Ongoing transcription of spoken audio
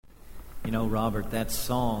You know, Robert, that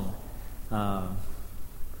song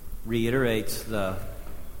reiterates the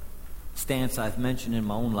stance I've mentioned in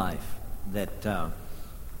my own life, that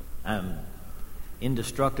I'm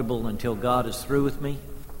indestructible until God is through with me.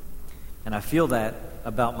 And I feel that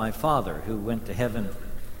about my father, who went to heaven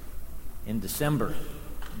in December,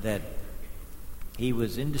 that he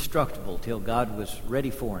was indestructible till God was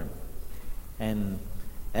ready for him. And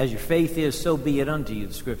as your faith is, so be it unto you,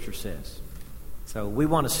 the Scripture says. So we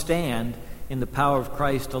want to stand in the power of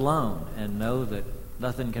Christ alone and know that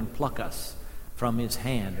nothing can pluck us from His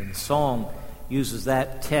hand. And the song uses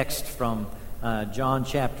that text from John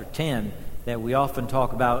chapter 10 that we often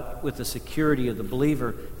talk about with the security of the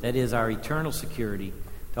believer, that is our eternal security,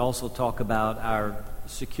 to also talk about our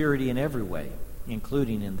security in every way,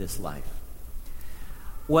 including in this life.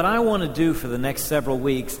 What I want to do for the next several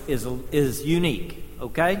weeks is unique,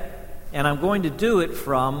 okay? And I'm going to do it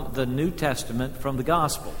from the New Testament, from the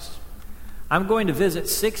Gospels. I'm going to visit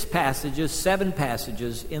 7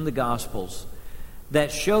 passages in the Gospels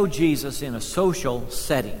that show Jesus in a social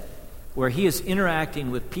setting where He is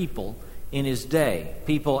interacting with people in His day,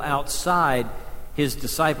 people outside His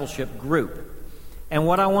discipleship group. And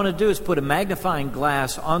what I want to do is put a magnifying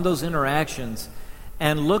glass on those interactions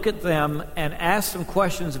and look at them and ask some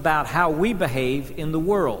questions about how we behave in the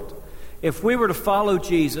world. If we were to follow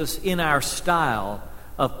Jesus in our style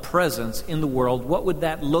of presence in the world, what would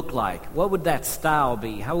that look like? What would that style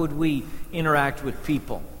be? How would we interact with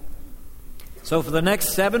people? So for the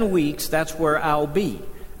next 7 weeks, that's where I'll be.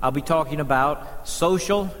 I'll be talking about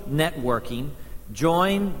social networking,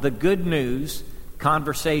 join the good news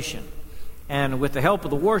conversation. And with the help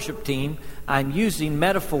of the worship team, I'm using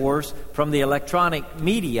metaphors from the electronic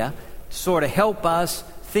media to sort of help us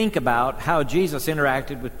think about how Jesus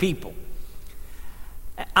interacted with people.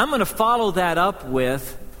 I'm going to follow that up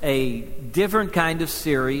with a different kind of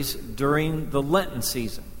series during the Lenten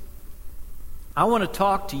season. I want to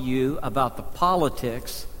talk to you about the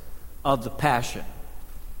politics of the Passion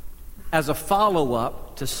as a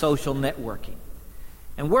follow-up to social networking.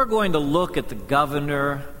 And we're going to look at the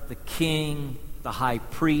governor, the king, the high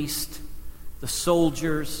priest, the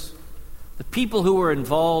soldiers, the people who were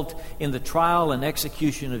involved in the trial and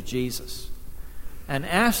execution of Jesus, and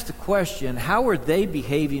ask the question, how are they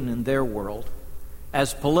behaving in their world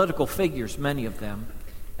as political figures, many of them,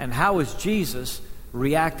 and how is Jesus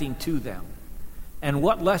reacting to them? And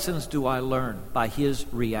what lessons do I learn by His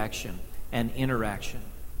reaction and interaction?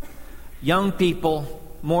 Young people,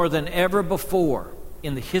 more than ever before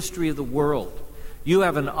in the history of the world, you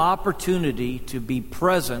have an opportunity to be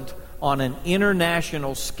present on an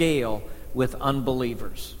international scale with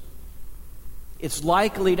unbelievers. It's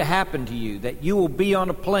likely to happen to you that you will be on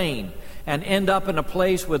a plane and end up in a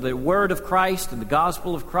place where the word of Christ and the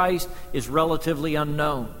gospel of Christ is relatively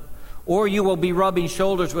unknown. Or you will be rubbing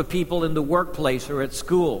shoulders with people in the workplace or at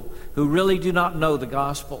school who really do not know the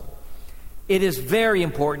gospel. It is very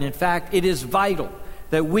important. In fact, it is vital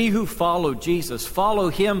that we who follow Jesus follow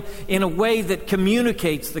Him in a way that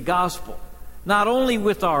communicates the gospel, not only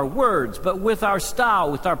with our words, but with our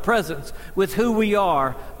style, with our presence, with who we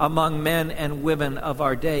are among men and women of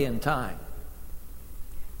our day and time.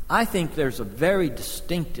 I think there's a very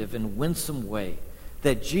distinctive and winsome way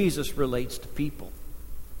that Jesus relates to people.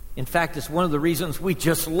 In fact, it's one of the reasons we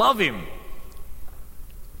just love Him.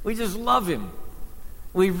 We just love Him.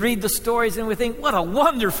 We read the stories and we think, what a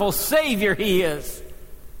wonderful Savior He is.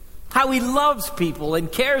 How He loves people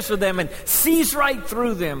and cares for them and sees right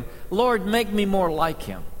through them. Lord, make me more like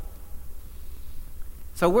Him.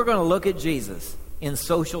 So we're going to look at Jesus in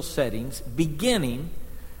social settings, beginning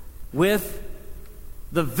with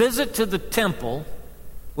the visit to the temple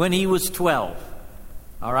when He was 12.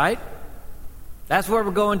 All right? That's where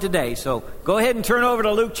we're going today. So go ahead and turn over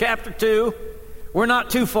to Luke chapter 2. We're not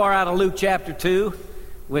too far out of Luke chapter 2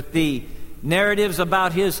 with the narratives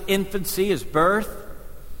about His infancy, His birth.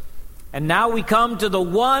 And now we come to the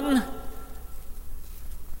one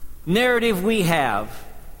narrative we have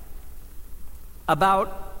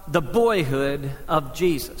about the boyhood of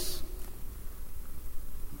Jesus.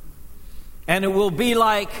 And it will be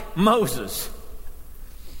like Moses.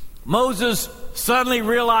 Moses suddenly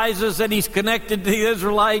realizes that he's connected to the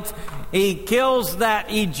Israelites. He kills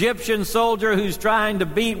that Egyptian soldier who's trying to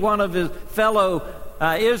beat one of his fellow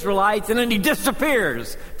Israelites, and then he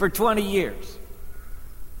disappears for 20 years.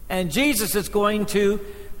 And Jesus is going to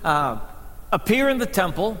appear in the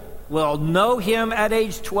temple. We'll know Him at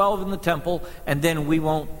age 12 in the temple, and then we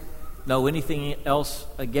won't know anything else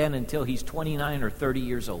again until He's 29 or 30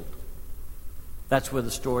 years old. That's where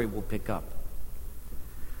the story will pick up.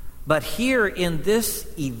 But here in this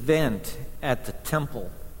event at the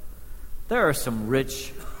temple, there are some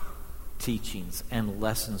rich teachings and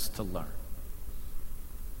lessons to learn.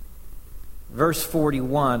 Verse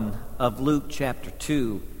 41 of Luke chapter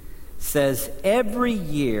 2 says, every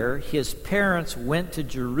year his parents went to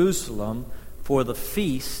Jerusalem for the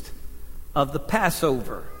feast of the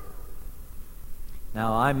Passover.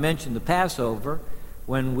 Now, I mentioned the Passover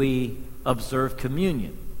when we observe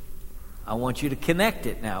communion. I want you to connect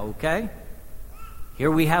it now, okay? Here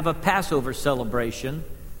we have a Passover celebration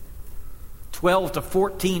 12 to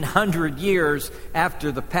 1400 years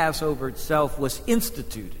after the Passover itself was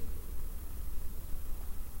instituted.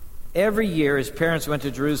 Every year his parents went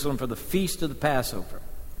to Jerusalem for the feast of the Passover.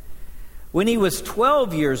 When he was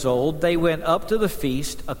 12 years old, they went up to the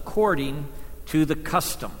feast according to the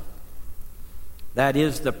custom. That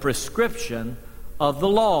is the prescription of the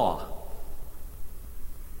law.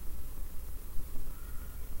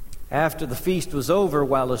 After the feast was over,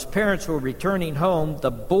 while his parents were returning home,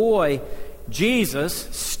 the boy Jesus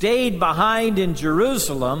stayed behind in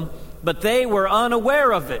Jerusalem, but they were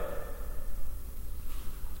unaware of it.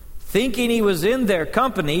 Thinking he was in their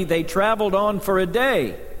company, they traveled on for a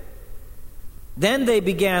day. Then they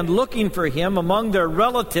began looking for him among their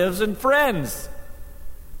relatives and friends.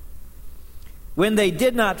 When they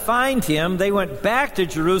did not find him, they went back to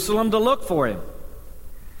Jerusalem to look for him.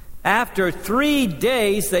 After 3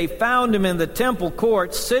 days, they found him in the temple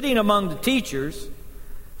courts, sitting among the teachers,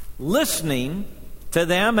 listening to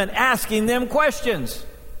them and asking them questions.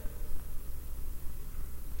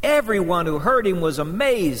 Everyone who heard him was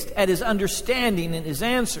amazed at his understanding and his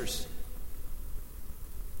answers.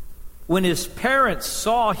 When his parents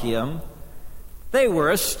saw him, they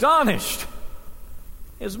were astonished.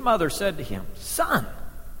 His mother said to him, "Son,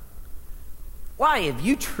 why have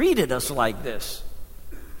you treated us like this?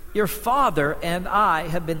 Your father and I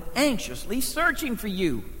have been anxiously searching for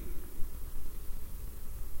you."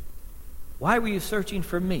 "Why were you searching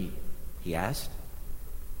for me?" he asked.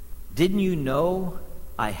 "Didn't you know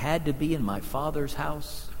I had to be in my father's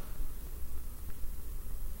house?"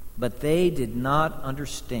 But they did not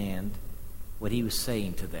understand what he was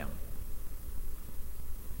saying to them.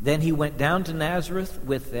 Then he went down to Nazareth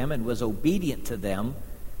with them and was obedient to them.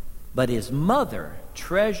 But his mother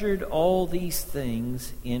treasured all these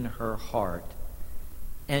things in her heart.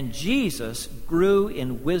 And Jesus grew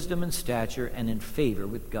in wisdom and stature and in favor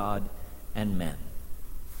with God and men.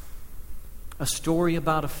 A story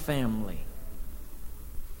about a family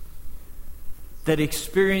that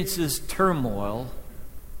experiences turmoil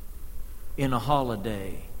in a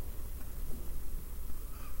holiday.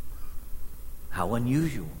 How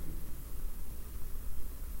unusual.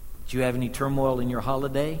 Do you have any turmoil in your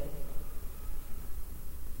holiday?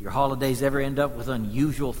 Your holidays ever end up with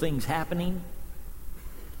unusual things happening?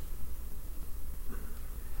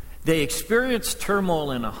 They experience turmoil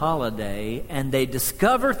in a holiday, and they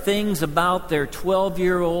discover things about their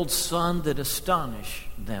 12-year-old son that astonish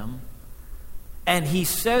them. And he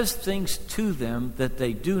says things to them that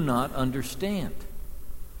they do not understand.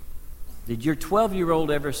 Did your 12-year-old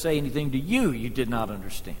ever say anything to you you did not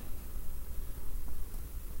understand?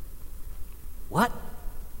 What?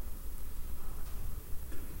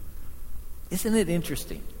 Isn't it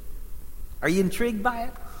interesting? Are you intrigued by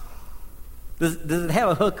it? Does it have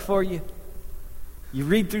a hook for you? You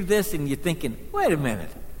read through this and you're thinking, wait a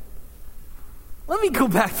minute. Let me go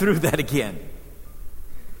back through that again.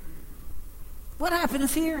 What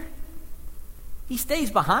happens here? He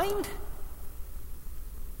stays behind?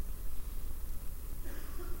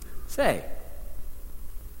 Say,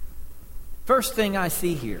 first thing I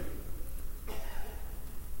see here,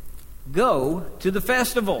 go to the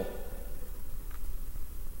festival.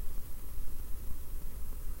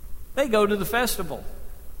 They go to the festival.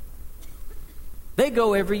 They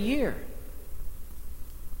go every year.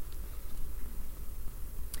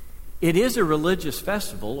 It is a religious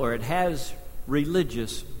festival, or it has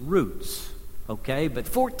religious roots, okay? But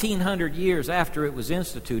 1,400 years after it was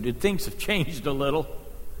instituted, things have changed a little.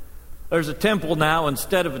 There's a temple now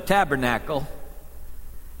instead of a tabernacle.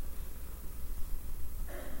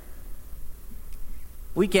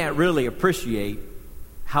 We can't really appreciate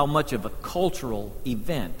how much of a cultural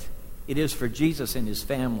event it is for Jesus and his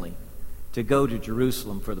family to go to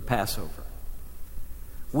Jerusalem for the Passover.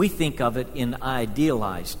 We think of it in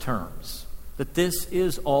idealized terms, that this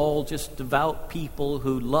is all just devout people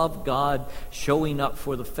who love God showing up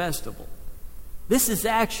for the festival. This is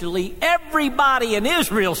actually everybody in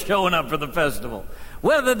Israel showing up for the festival,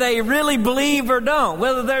 whether they really believe or don't,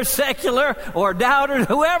 whether they're secular or doubters,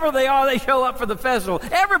 whoever they are, they show up for the festival.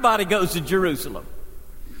 Everybody goes to Jerusalem.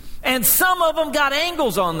 And some of them got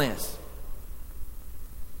angles on this.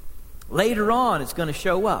 Later on, it's going to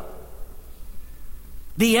show up.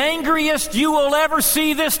 The angriest you will ever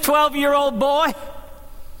see this 12-year-old boy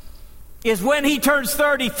is when he turns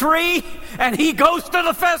 33 and he goes to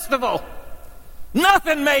the festival.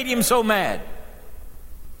 Nothing made him so mad.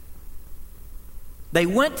 They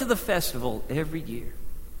went to the festival every year,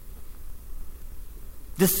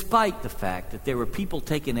 despite the fact that there were people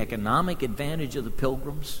taking economic advantage of the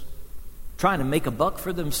pilgrims, trying to make a buck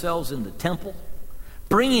for themselves in the temple,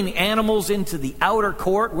 bringing animals into the outer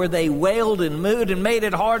court where they wailed and mooed and made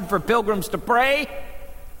it hard for pilgrims to pray.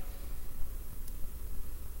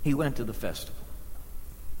 He went to the festival.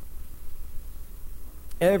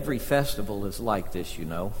 Every festival is like this, you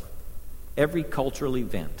know. Every cultural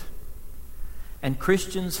event. And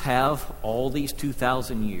Christians have, all these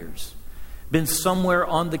 2,000 years, been somewhere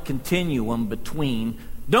on the continuum between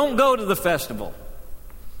don't go to the festival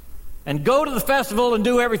and go to the festival and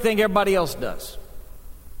do everything everybody else does.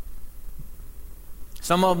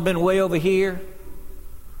 Some of them been way over here.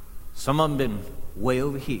 Some of them been way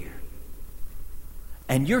over here.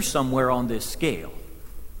 And you're somewhere on this scale.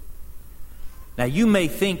 Now, you may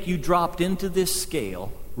think you dropped into this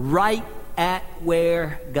scale right at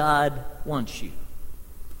where God wants you.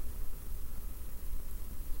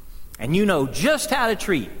 And you know just how to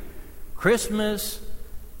treat Christmas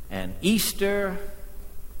and Easter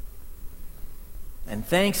and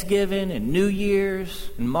Thanksgiving and New Year's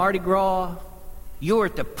and Mardi Gras. You're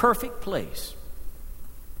at the perfect place.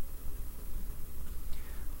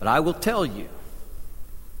 But I will tell you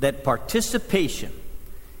that participation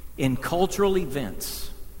in cultural events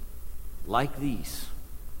like these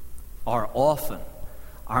are often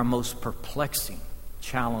our most perplexing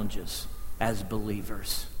challenges as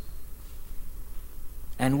believers.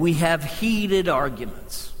 And we have heated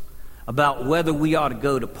arguments about whether we ought to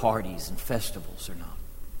go to parties and festivals or not.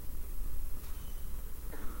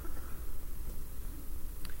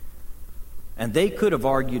 And they could have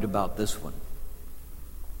argued about this one.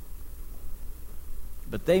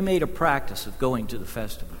 But they made a practice of going to the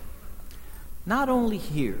festival. Not only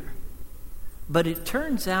here, but it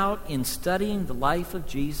turns out in studying the life of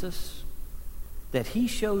Jesus that he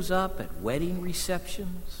shows up at wedding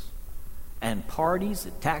receptions and parties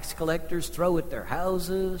that tax collectors throw at their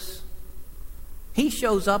houses. He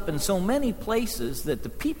shows up in so many places that the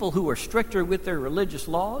people who are stricter with their religious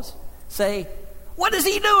laws say, "What is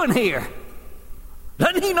he doing here?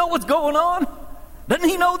 Doesn't he know what's going on? Doesn't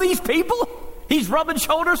he know these people he's rubbing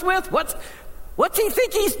shoulders with? What's he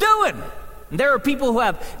think he's doing?" And there are people who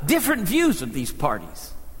have different views of these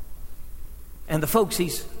parties and the folks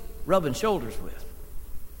he's rubbing shoulders with.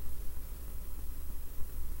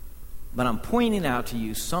 But I'm pointing out to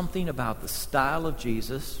you something about the style of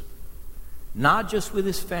Jesus, not just with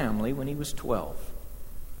his family when he was 12,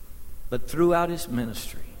 but throughout his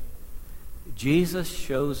ministry. Jesus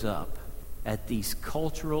shows up at these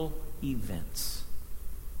cultural events.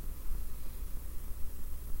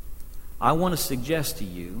 I want to suggest to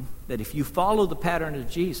you that if you follow the pattern of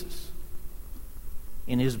Jesus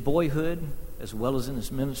in his boyhood as well as in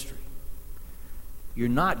his ministry, you're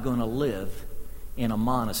not going to live in a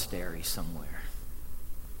monastery somewhere.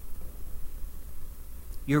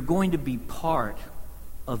 You're going to be part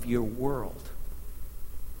of your world.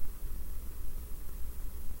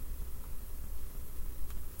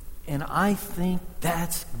 And I think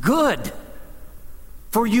that's good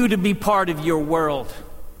for you to be part of your world.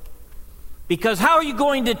 Because how are you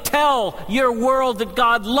going to tell your world that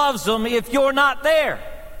God loves them if you're not there?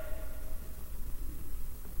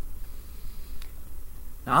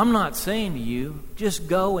 Now, I'm not saying to you, just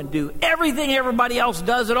go and do everything everybody else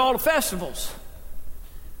does at all the festivals.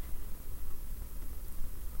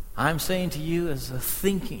 I'm saying to you as a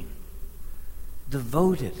thinking,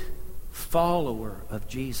 devoted follower of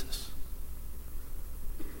Jesus,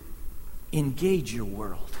 engage your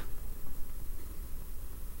world.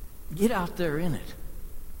 Get out there in it.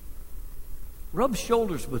 Rub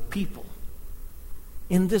shoulders with people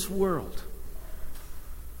in this world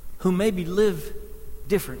who maybe live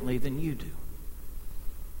differently than you do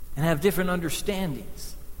and have different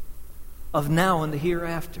understandings of now and the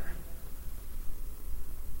hereafter.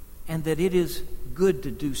 And that it is good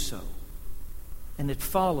to do so. And it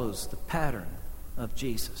follows the pattern of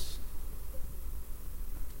Jesus.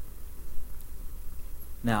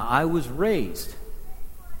 Now, I was raised.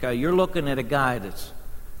 Okay, you're looking at a guy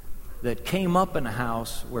that came up in a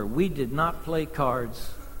house where we did not play cards,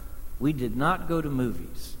 we did not go to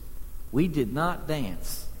movies, we did not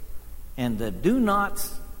dance, and the do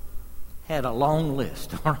nots had a long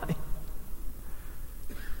list, all right?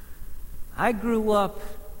 I grew up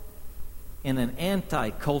in an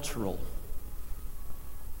anti-cultural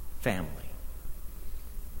family.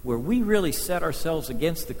 where we really set ourselves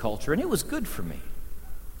against the culture, and it was good for me.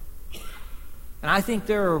 And I think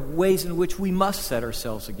there are ways in which we must set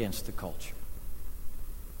ourselves against the culture.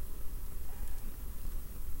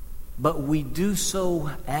 But we do so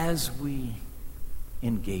as we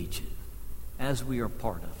engage it, as we are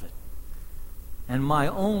part of it. And my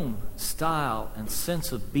own style and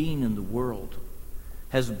sense of being in the world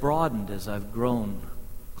has broadened as I've grown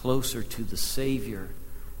closer to the Savior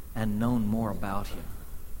and known more about Him.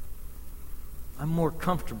 I'm more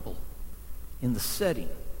comfortable in the setting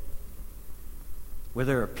where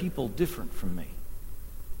there are people different from me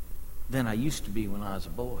than I used to be when I was a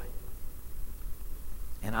boy.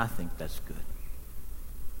 And I think that's good.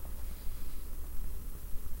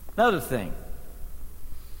 Another thing,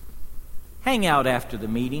 hang out after the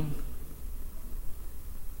meeting.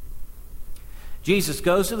 Jesus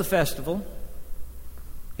goes to the festival.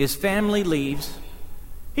 His family leaves.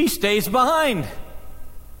 He stays behind.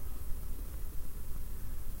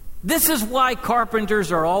 This is why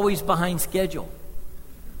carpenters are always behind schedule.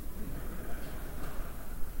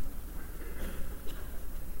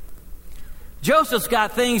 Joseph's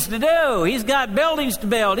got things to do. He's got buildings to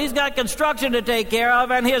build. He's got construction to take care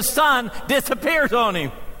of, and his son disappears on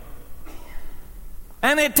him.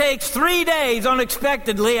 And it takes 3 days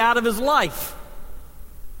unexpectedly out of his life.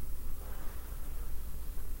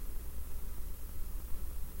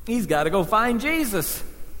 He's got to go find Jesus.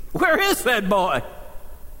 Where is that boy?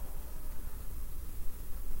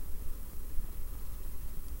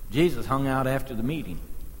 Jesus hung out after the meeting.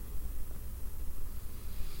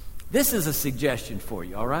 This is a suggestion for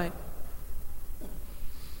you, all right?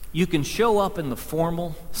 You can show up in the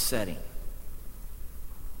formal setting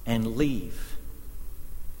and leave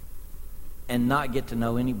and not get to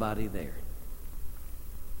know anybody there.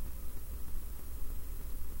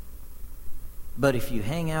 But if you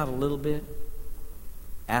hang out a little bit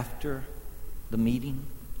after the meeting,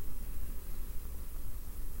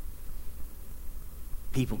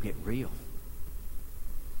 people get real.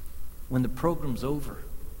 When the program's over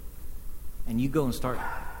and you go and start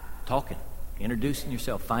talking, introducing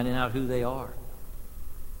yourself, finding out who they are,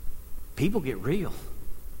 people get real.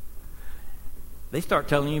 They start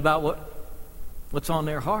telling you about what's on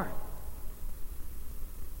their heart.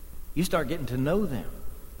 You start getting to know them.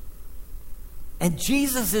 And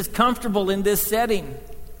Jesus is comfortable in this setting.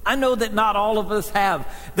 I know that not all of us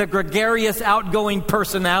have the gregarious, outgoing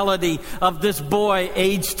personality of this boy,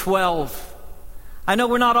 age 12. I know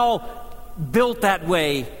we're not all built that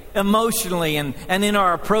way emotionally and in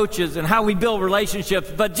our approaches and how we build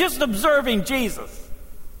relationships, but just observing Jesus,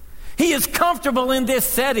 he is comfortable in this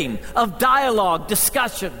setting of dialogue,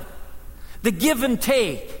 discussion, the give and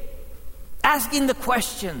take, asking the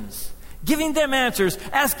questions, giving them answers,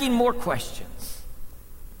 asking more questions.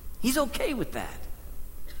 He's okay with that.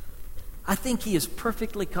 I think he is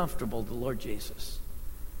perfectly comfortable, the Lord Jesus,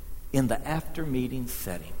 in the after-meeting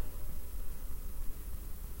setting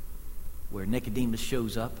where Nicodemus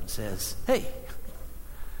shows up and says, "Hey,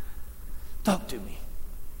 talk to me."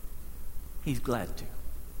 He's glad to.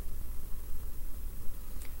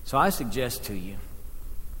 So I suggest to you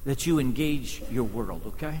that you engage your world,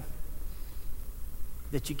 okay?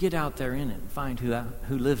 That you get out there in it and find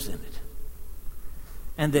who lives in it.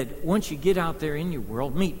 And that once you get out there in your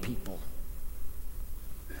world, meet people.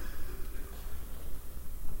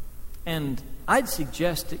 And I'd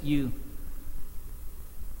suggest that you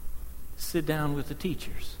sit down with the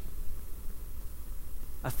teachers.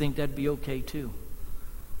 I think that'd be okay too.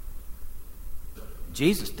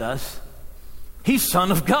 Jesus does. He's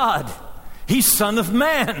Son of God. He's Son of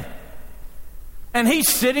Man. And he's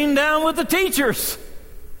sitting down with the teachers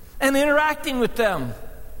and interacting with them.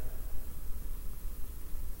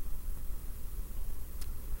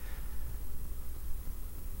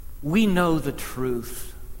 We know the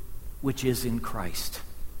truth which is in Christ.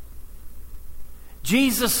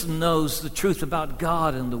 Jesus knows the truth about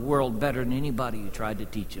God and the world better than anybody who tried to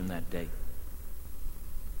teach him that day.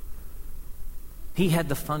 He had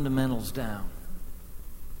the fundamentals down.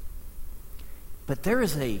 But there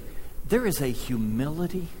is a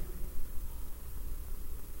humility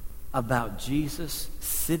about Jesus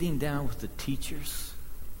sitting down with the teachers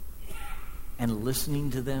and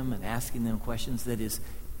listening to them and asking them questions that is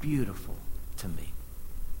beautiful to me.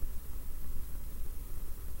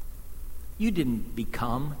 You didn't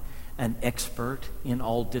become an expert in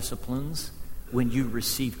all disciplines when you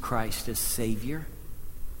received Christ as Savior.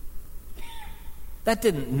 That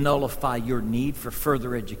didn't nullify your need for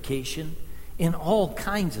further education in all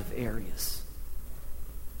kinds of areas.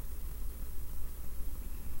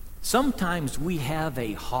 Sometimes we have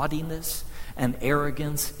a haughtiness and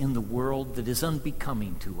arrogance in the world that is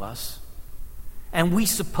unbecoming to us. And we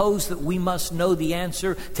suppose that we must know the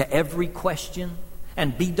answer to every question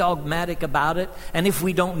and be dogmatic about it. And if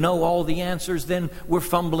we don't know all the answers, then we're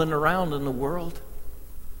fumbling around in the world.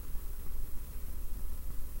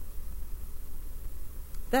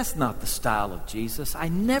 That's not the style of Jesus. I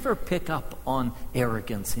never pick up on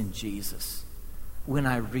arrogance in Jesus when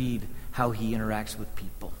I read how he interacts with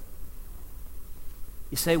people.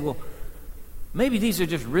 You say, well, maybe these are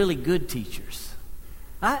just really good teachers.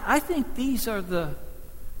 I think these are the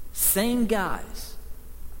same guys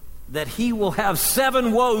that he will have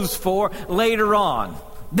 7 woes for later on.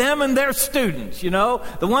 Them and their students, the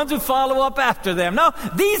ones who follow up after them. No,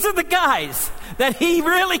 these are the guys that he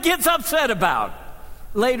really gets upset about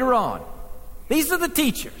later on. These are the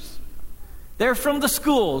teachers. They're from the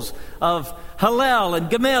schools of Hillel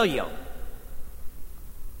and Gamaliel.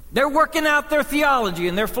 They're working out their theology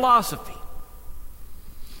and their philosophy.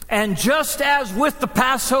 And just as with the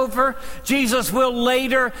Passover, Jesus will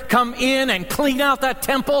later come in and clean out that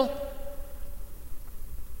temple,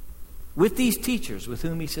 with these teachers with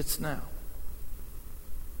whom he sits now,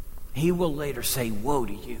 he will later say, woe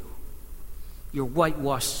to you. You're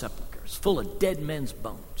whitewashed sepulchres, full of dead men's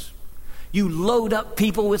bones. You load up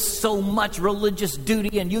people with so much religious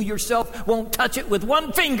duty, and you yourself won't touch it with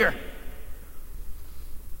one finger.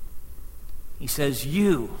 He says,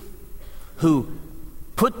 you who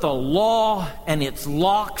put the law and its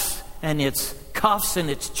locks and its cuffs and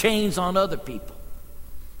its chains on other people,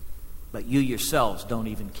 but you yourselves don't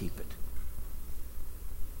even keep it.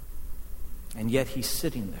 And yet he's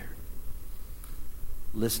sitting there,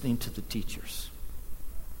 listening to the teachers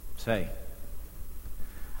say,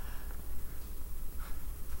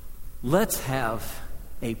 let's have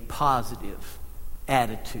a positive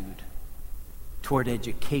attitude toward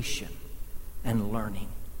education and learning.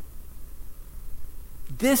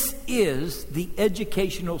 This is the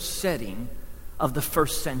educational setting of the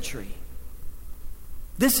first century.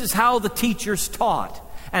 This is how the teachers taught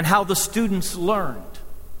and how the students learned.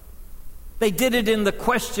 They did it in the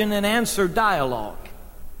question and answer dialogue.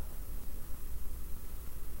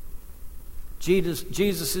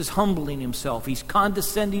 Jesus is humbling himself. He's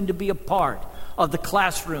condescending to be a part of the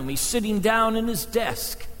classroom. He's sitting down in his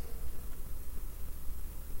desk.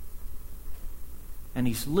 And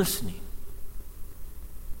he's listening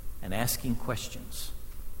and asking questions.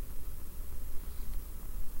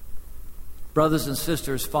 Brothers and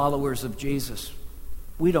sisters, followers of Jesus,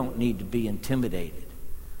 we don't need to be intimidated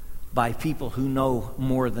by people who know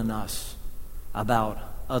more than us about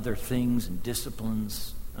other things and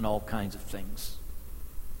disciplines and all kinds of things.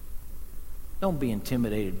 Don't be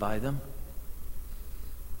intimidated by them.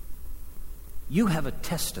 You have a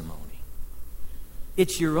testimony.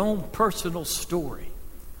 It's your own personal story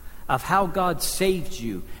of how God saved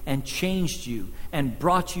you and changed you and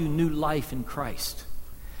brought you new life in Christ.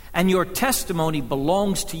 And your testimony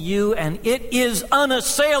belongs to you, and it is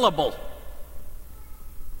unassailable.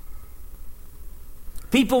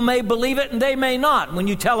 People may believe it and they may not when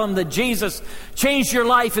you tell them that Jesus changed your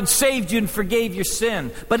life and saved you and forgave your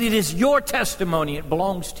sin. But it is your testimony. It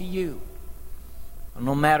belongs to you. And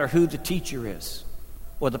no matter who the teacher is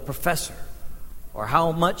or the professor or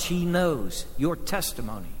how much he knows, your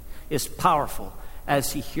testimony is powerful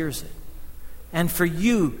as he hears it. And for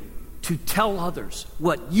you to tell others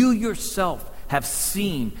what you yourself have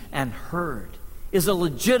seen and heard is a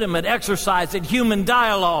legitimate exercise in human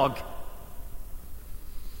dialogue.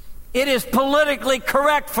 It is politically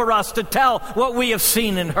correct for us to tell what we have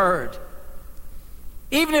seen and heard,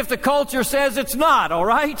 even if the culture says it's not, all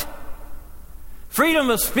right? Freedom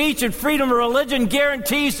of speech and freedom of religion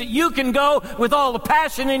guarantees that you can go with all the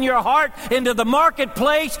passion in your heart into the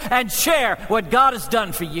marketplace and share what God has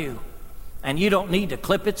done for you. And you don't need to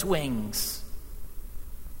clip its wings.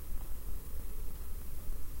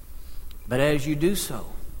 But as you do so,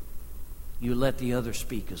 you let the other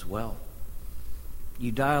speak as well.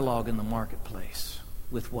 You dialogue in the marketplace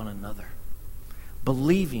with one another,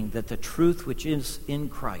 believing that the truth which is in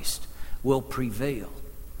Christ will prevail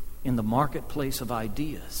in the marketplace of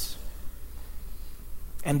ideas.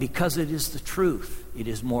 And because it is the truth, it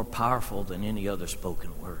is more powerful than any other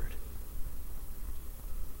spoken word.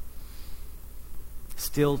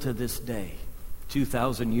 Still to this day,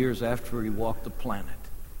 2,000 years after he walked the planet,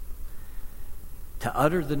 to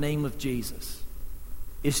utter the name of Jesus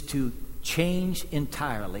is to change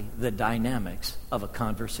entirely the dynamics of a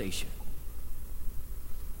conversation.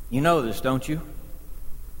 You know this, don't you?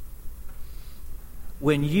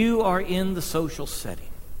 When you are in the social setting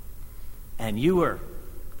and you are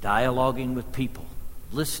dialoguing with people,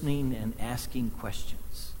 listening and asking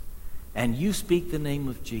questions, and you speak the name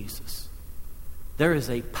of Jesus, there is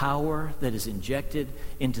a power that is injected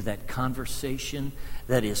into that conversation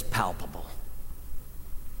that is palpable.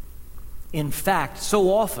 In fact,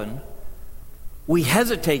 so often we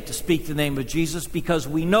hesitate to speak the name of Jesus because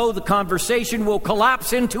we know the conversation will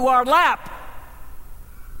collapse into our lap.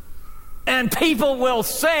 And people will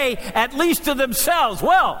say, at least to themselves,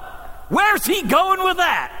 well, where's he going with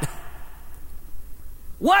that?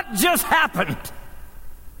 What just happened?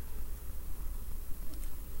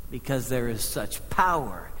 Because there is such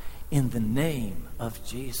power in the name of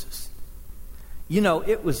Jesus. You know,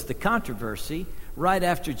 it was the controversy right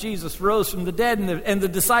after Jesus rose from the dead and the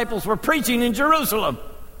disciples were preaching in Jerusalem.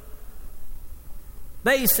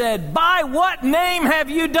 They said, by what name have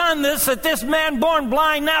you done this, that this man born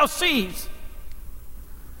blind now sees?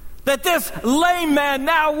 That this lame man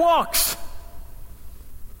now walks?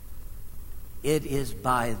 It is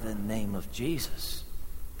by the name of Jesus,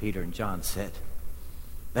 Peter and John said.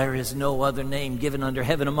 There is no other name given under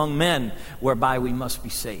heaven among men whereby we must be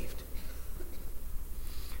saved.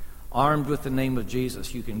 Armed with the name of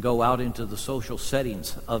Jesus, you can go out into the social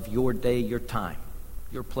settings of your day, your time,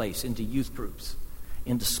 your place, into youth groups,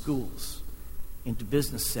 into schools, into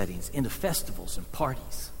business settings, into festivals and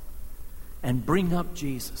parties, and bring up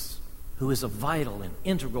Jesus, who is a vital and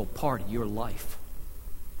integral part of your life.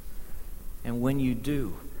 And when you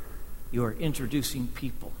do, you are introducing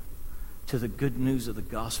people to the good news of the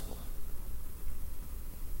gospel.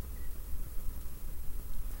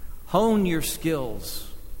 Hone your skills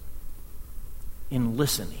in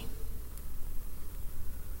listening.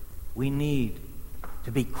 We need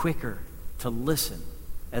to be quicker to listen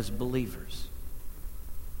as believers,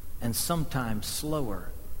 and sometimes slower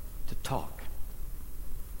to talk.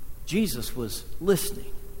 Jesus was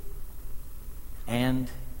listening and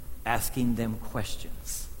asking them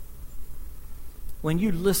questions. When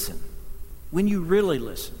you listen, when you really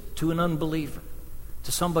listen to an unbeliever,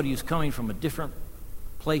 to somebody who's coming from a different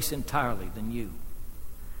place entirely than you,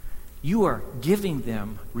 you are giving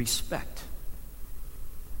them respect.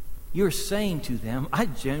 You're saying to them, I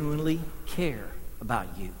genuinely care about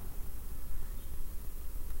you.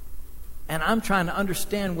 And I'm trying to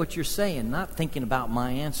understand what you're saying, not thinking about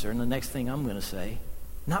my answer and the next thing I'm going to say,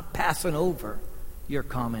 not passing over your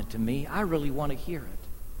comment to me. I really want to hear it.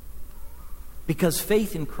 Because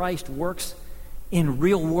faith in Christ works in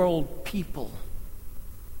real world people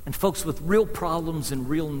and folks with real problems and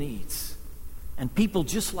real needs and people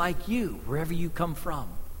just like you, wherever you come from.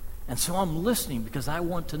 And so I'm listening because I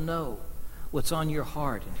want to know what's on your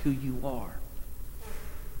heart and who you are.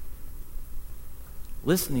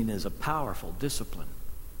 Listening is a powerful discipline.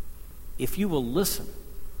 If you will listen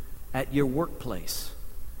at your workplace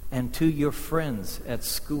and to your friends at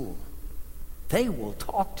school, they will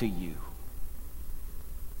talk to you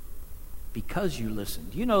because you listen.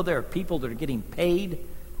 Do you know there are people that are getting paid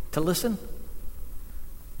to listen?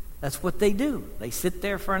 That's what they do. They sit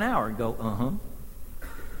there for an hour and go,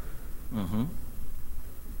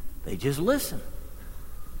 They just listen.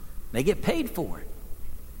 They get paid for it.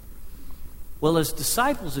 Well, as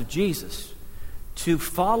disciples of Jesus, to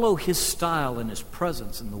follow his style and his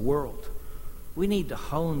presence in the world, we need to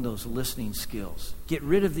hone those listening skills. Get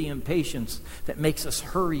rid of the impatience that makes us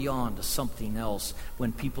hurry on to something else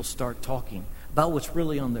when people start talking about what's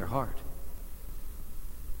really on their heart.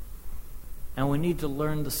 And we need to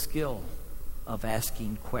learn the skill of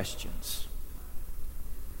asking questions.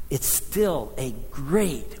 It's still a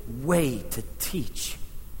great way to teach.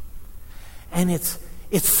 And it's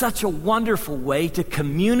such a wonderful way to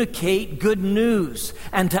communicate good news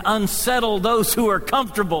and to unsettle those who are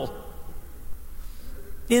comfortable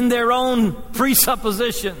in their own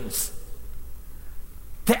presuppositions.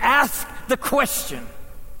 To ask the question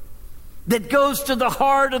that goes to the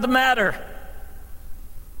heart of the matter.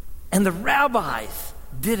 And the rabbis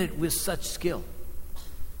did it with such skill.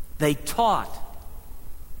 They taught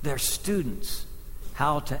their students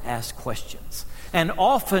how to ask questions. And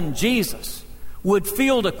often Jesus would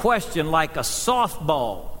field a question like a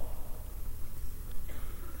softball.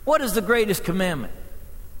 What is the greatest commandment?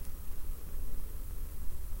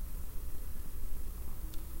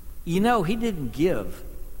 You know, he didn't give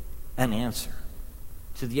an answer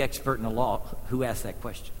to the expert in the law who asked that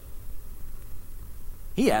question.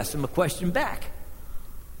 He asked him a question back.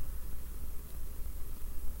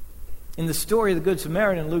 In the story of the Good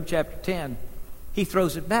Samaritan in Luke chapter 10, he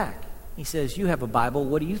throws it back. He says, you have a Bible,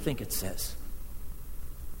 what do you think it says?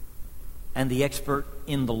 And the expert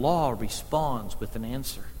in the law responds with an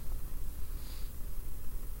answer.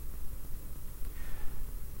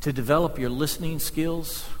 To develop your listening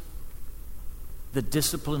skills, the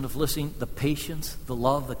discipline of listening, the patience, the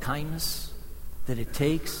love, the kindness that it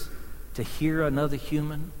takes to hear another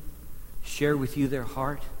human share with you their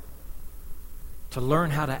heart, to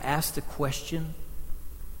learn how to ask the question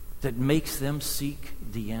that makes them seek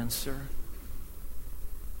the answer.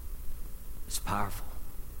 It's powerful.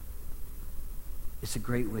 It's a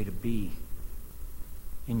great way to be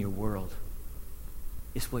in your world.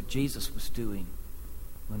 It's what Jesus was doing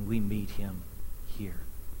when we meet him here.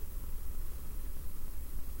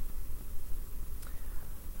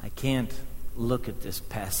 I can't look at this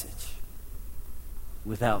passage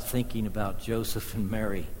without thinking about Joseph and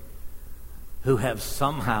Mary, who have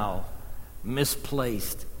somehow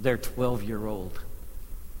misplaced their 12-year-old.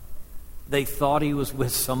 They thought he was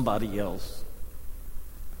with somebody else.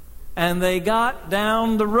 And they got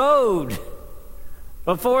down the road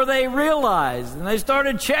before they realized. And they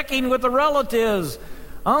started checking with the relatives.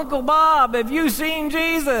 Uncle Bob, have you seen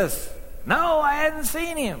Jesus? No, I hadn't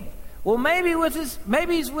seen him. Well, maybe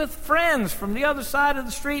he's with friends from the other side of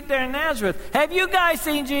the street there in Nazareth. Have you guys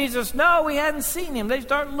seen Jesus? No, we hadn't seen him. They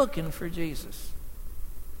start looking for Jesus.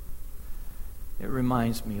 It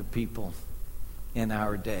reminds me of people in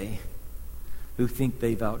our day who think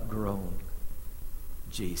they've outgrown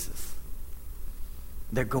Jesus.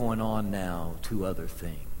 They're going on now to other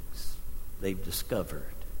things they've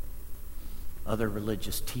discovered, other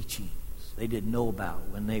religious teachings they didn't know about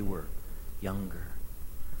when they were younger.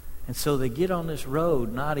 And so they get on this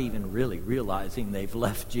road not even really realizing they've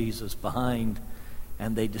left Jesus behind,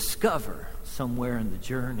 and they discover somewhere in the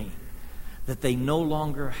journey that they no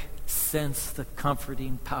longer sense the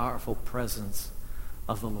comforting, powerful presence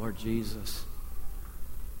of the Lord Jesus.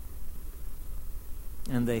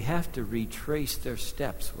 And they have to retrace their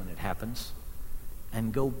steps when it happens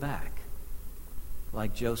and go back,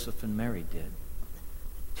 like Joseph and Mary did,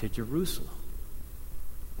 to Jerusalem,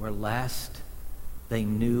 where last they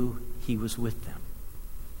knew he was with them.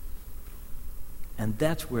 And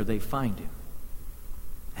that's where they find him,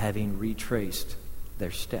 having retraced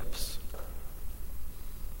their steps.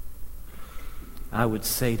 I would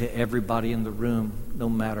say to everybody in the room, no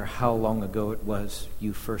matter how long ago it was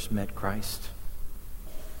you first met Christ,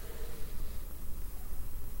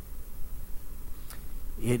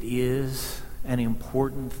 it is an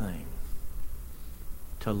important thing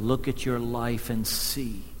to look at your life and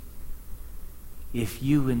see if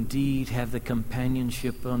you indeed have the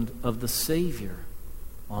companionship of the Savior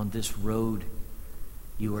on this road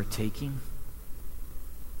you are taking.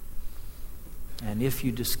 And if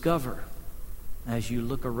you discover, as you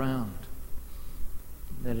look around,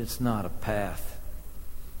 that it's not a path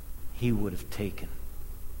he would have taken,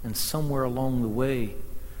 and somewhere along the way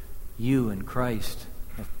you and Christ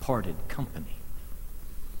have parted company,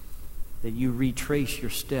 that you retrace your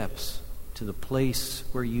steps to the place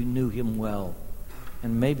where you knew him well,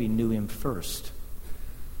 and maybe knew him first,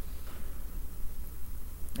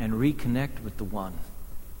 and reconnect with the one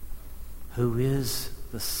who is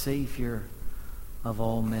the Savior of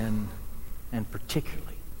all men, and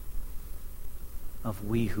particularly of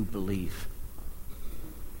we who believe.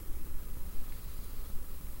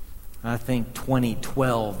 I think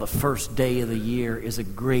 2012, the first day of the year, is a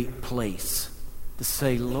great place to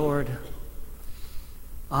say, Lord,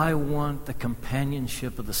 I want the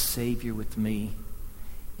companionship of the Savior with me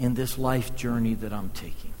in this life journey that I'm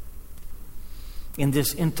taking, in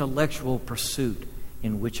this intellectual pursuit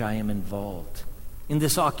in which I am involved, in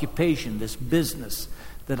this occupation, this business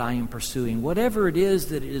that I am pursuing, whatever it is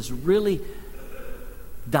that is really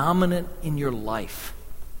dominant in your life.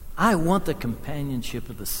 I want the companionship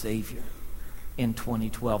of the Savior in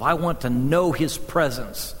 2012. I want to know his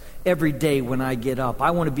presence every day when I get up.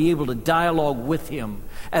 I want to be able to dialogue with him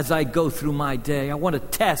as I go through my day. I want to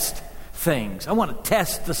test things. I want to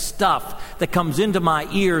test the stuff that comes into my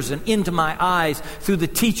ears and into my eyes through the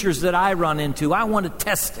teachers that I run into. I want to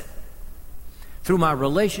test it through my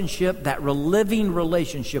relationship, that living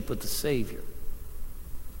relationship with the Savior.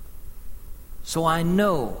 So I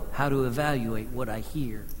know how to evaluate what I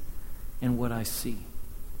hear and what I see.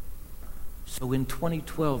 So in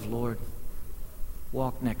 2012, Lord,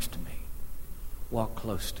 walk next to me. Walk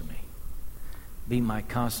close to me. Be my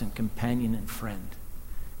constant companion and friend.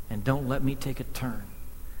 And don't let me take a turn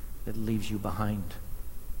that leaves you behind.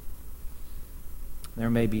 There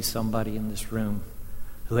may be somebody in this room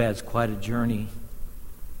who has quite a journey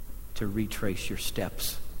to retrace your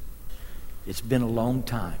steps. It's been a long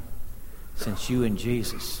time since you and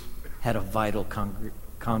Jesus had a vital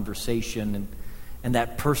conversation, and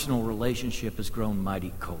that personal relationship has grown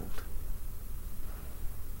mighty cold.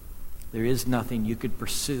 There is nothing you could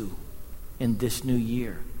pursue in this new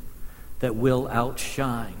year that will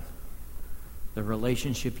outshine the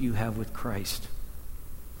relationship you have with Christ.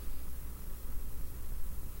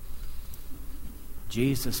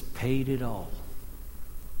 Jesus paid it all.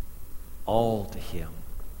 All to him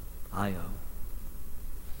I owe.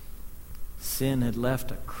 Sin had left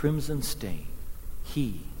a crimson stain.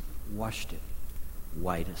 He washed it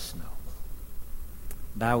white as snow.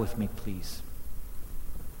 Bow with me, please.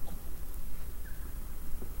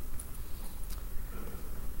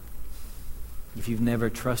 If you've never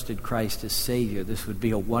trusted Christ as Savior, this would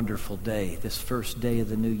be a wonderful day, this first day of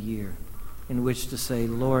the new year, in which to say,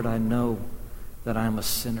 Lord, I know that I'm a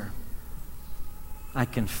sinner. I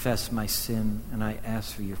confess my sin and I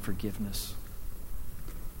ask for your forgiveness.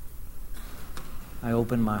 I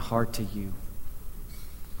open my heart to you.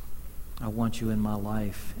 I want you in my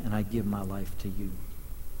life and I give my life to you.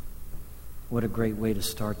 What a great way to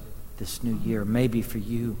start this new year. Maybe for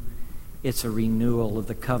you, it's a renewal of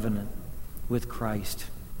the covenant with Christ.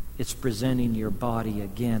 It's presenting your body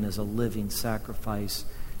again as a living sacrifice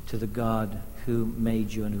to the God who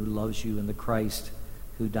made you and who loves you, and the Christ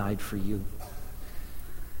who died for you.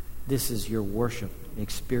 This is your worship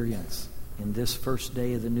experience in this first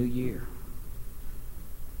day of the new year.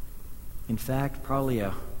 In fact, probably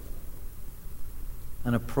an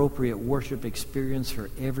appropriate worship experience for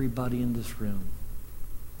everybody in this room.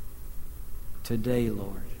 Today,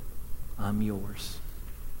 Lord, I'm yours.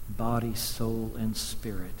 Body, soul, and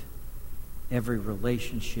spirit. Every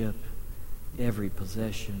relationship, every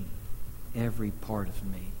possession, every part of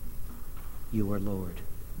me. You are Lord.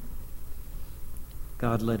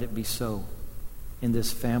 God, let it be so in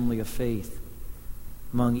this family of faith,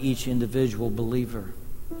 among each individual believer,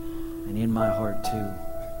 and in my heart too,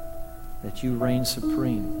 that you reign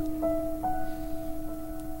supreme.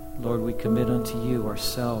 Lord, we commit unto you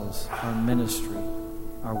ourselves, our ministry,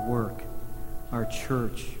 our work, our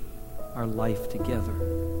church, our life together,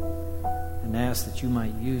 and ask that you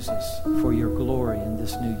might use us for your glory in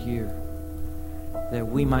this new year, that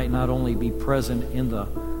we might not only be present in the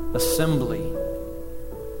assembly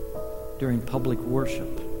during public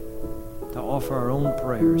worship, to offer our own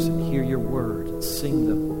prayers and hear your word and sing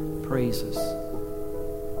the praises,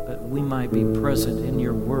 but we might be present in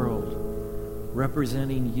your world,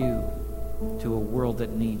 representing you to a world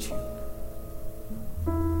that needs you.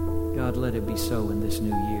 God, let it be so in this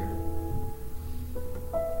new year.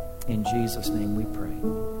 In Jesus' name we pray.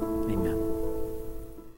 Amen.